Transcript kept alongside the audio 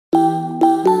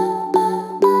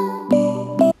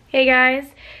Hey guys,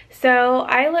 so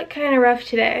I look kind of rough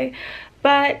today,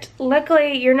 but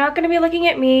luckily you're not going to be looking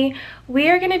at me. We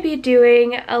are going to be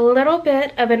doing a little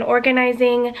bit of an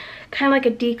organizing, kind of like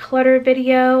a declutter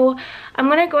video. I'm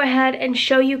going to go ahead and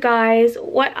show you guys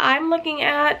what I'm looking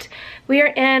at. We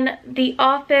are in the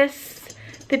office,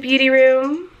 the beauty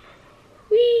room.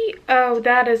 Oh,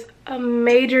 that is a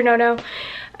major no-no.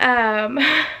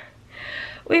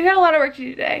 We've got a lot of work to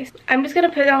do today. I'm just going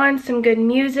to put on some good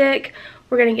music.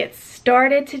 We're gonna get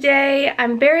started today.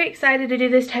 I'm very excited to do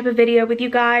this type of video with you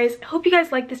guys. I hope you guys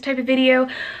like this type of video.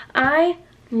 I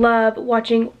love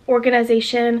watching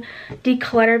organization,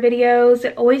 declutter videos.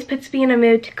 It always puts me in a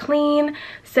mood to clean.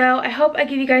 So I hope I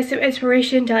give you guys some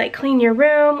inspiration to like clean your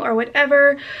room or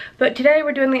whatever. But today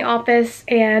we're doing the office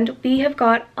and we have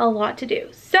got a lot to do.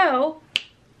 So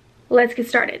let's get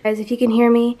started. Guys, if you can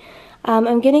hear me,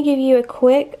 I'm gonna give you a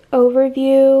quick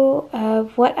overview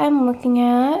of what I'm looking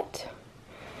at.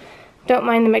 Don't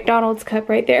mind the McDonald's cup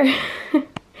right there.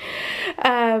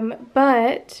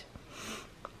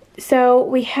 So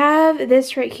we have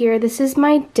this right here. This is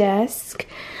my desk.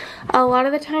 A lot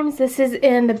of the times this is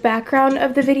in the background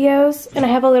of the videos, and I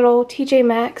have a little TJ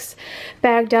Maxx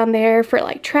bag down there for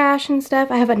like trash and stuff.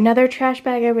 I have another trash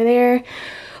bag over there.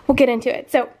 We'll get into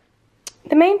it. So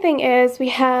the main thing is we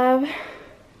have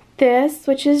this,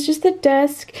 which is just the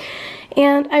desk,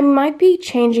 and I might be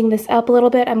changing this up a little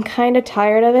bit. I'm kind of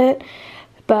tired of it,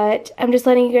 but I'm just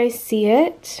letting you guys see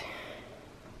it.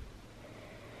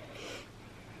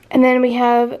 And then we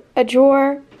have a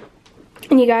drawer,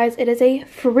 and you guys, it is a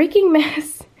freaking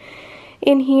mess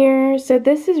in here. So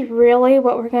this is really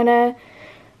what we're gonna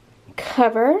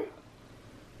cover.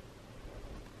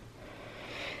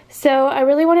 So I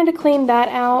really wanted to clean that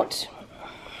out.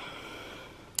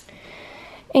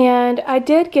 And I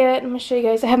did get, I'm going to show you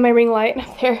guys, I have my ring light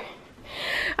up there.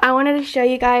 I wanted to show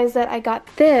you guys that I got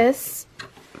this.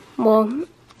 Well,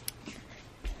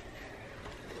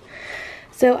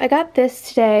 so I got this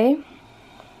today.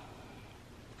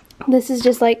 This is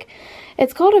just like,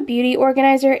 it's called a beauty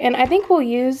organizer, and I think we'll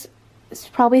use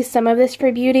probably some of this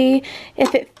for beauty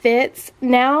if it fits.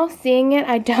 Now seeing it,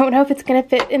 I don't know if it's gonna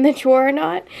fit in the drawer or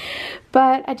not,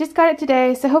 but I just got it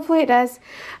today, so hopefully it does.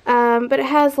 But it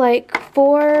has like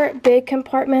 4 big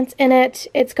compartments in it.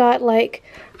 It's got like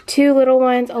 2 little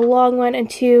ones, a long one, and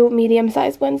 2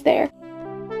 medium-sized ones there.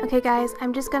 Okay guys,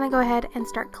 I'm just gonna go ahead and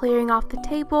start clearing off the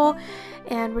table,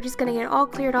 and we're just gonna get it all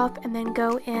cleared off and then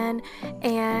go in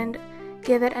and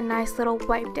give it a nice little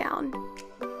wipe down.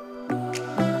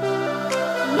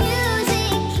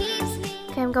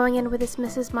 I'm going in with this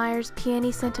Mrs. Meyer's Peony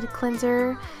Scented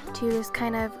Cleanser to just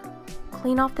kind of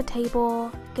clean off the table,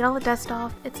 get all the dust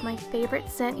off. It's my favorite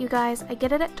scent, you guys. I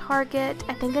get it at Target.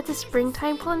 I think it's a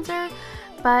springtime cleanser,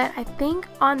 but I think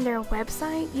on their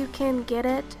website you can get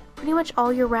it pretty much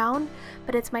all year round,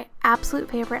 but it's my absolute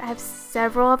favorite. I have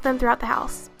several of them throughout the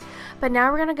house. But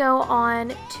now we're going to go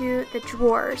on to the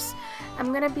drawers. I'm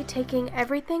going to be taking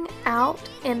everything out,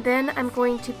 and then I'm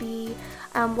going to be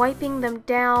wiping them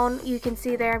down. You can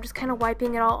see there, I'm just kind of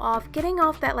wiping it all off, getting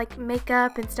off that like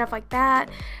makeup and stuff like that.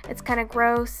 It's kind of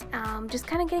gross. Just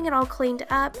kind of getting it all cleaned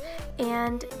up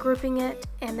and grouping it,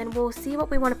 and then we'll see what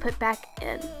we want to put back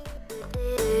in.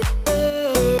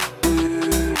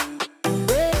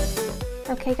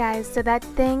 Okay guys, so that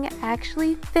thing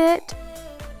actually fit.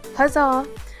 Huzzah!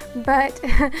 But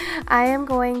I am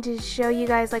going to show you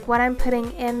guys like what I'm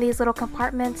putting in these little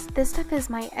compartments. This stuff is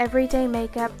my everyday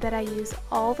makeup that I use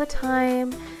all the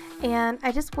time, and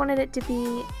I just wanted it to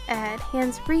be at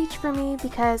hand's reach for me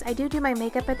because I do my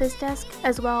makeup at this desk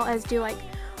as well as do like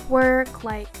work,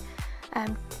 like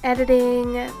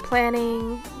editing,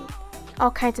 planning,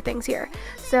 all kinds of things here.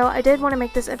 So I did want to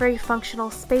make this a very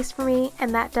functional space for me,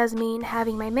 and that does mean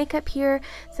having my makeup here.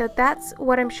 So that's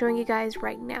what I'm showing you guys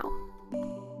right now.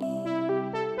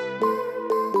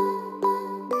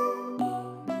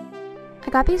 I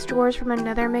got these drawers from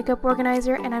another makeup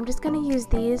organizer, and I'm just going to use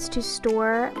these to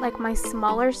store like my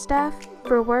smaller stuff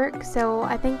for work. So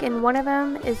I think in one of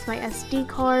them is my SD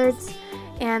cards,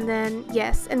 and then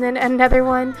and then another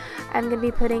one I'm going to be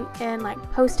putting in like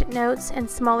post-it notes and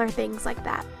smaller things like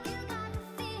that.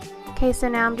 Okay, so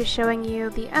now I'm just showing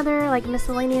you the other like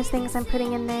miscellaneous things I'm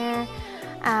putting in there.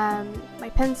 My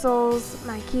pencils,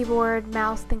 my keyboard,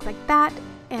 mouse, things like that,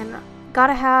 and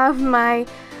gotta have my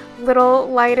little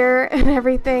lighter and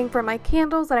everything for my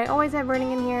candles that I always have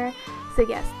burning in here. So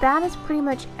yes, that is pretty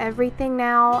much everything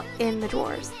now in the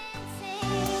drawers.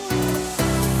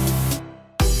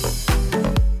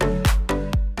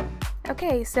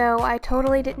 Okay, so I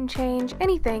totally didn't change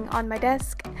anything on my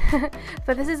desk.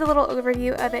 But this is a little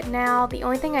overview of it now. The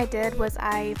only thing I did was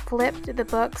I flipped the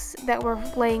books that were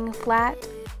laying flat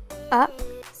up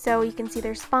so you can see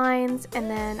their spines, and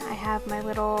then I have my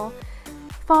little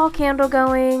fall candle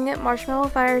going, marshmallow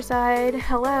fireside,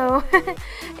 hello.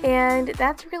 And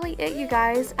that's really it, you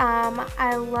guys.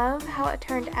 I love how it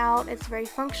turned out. It's very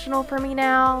functional for me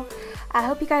now. I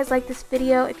hope you guys liked this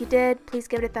video. If you did, please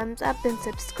give it a thumbs up and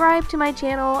subscribe to my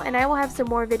channel, and I will have some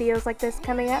more videos like this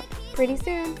coming up pretty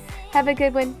soon. Have a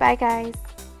good one. Bye, guys.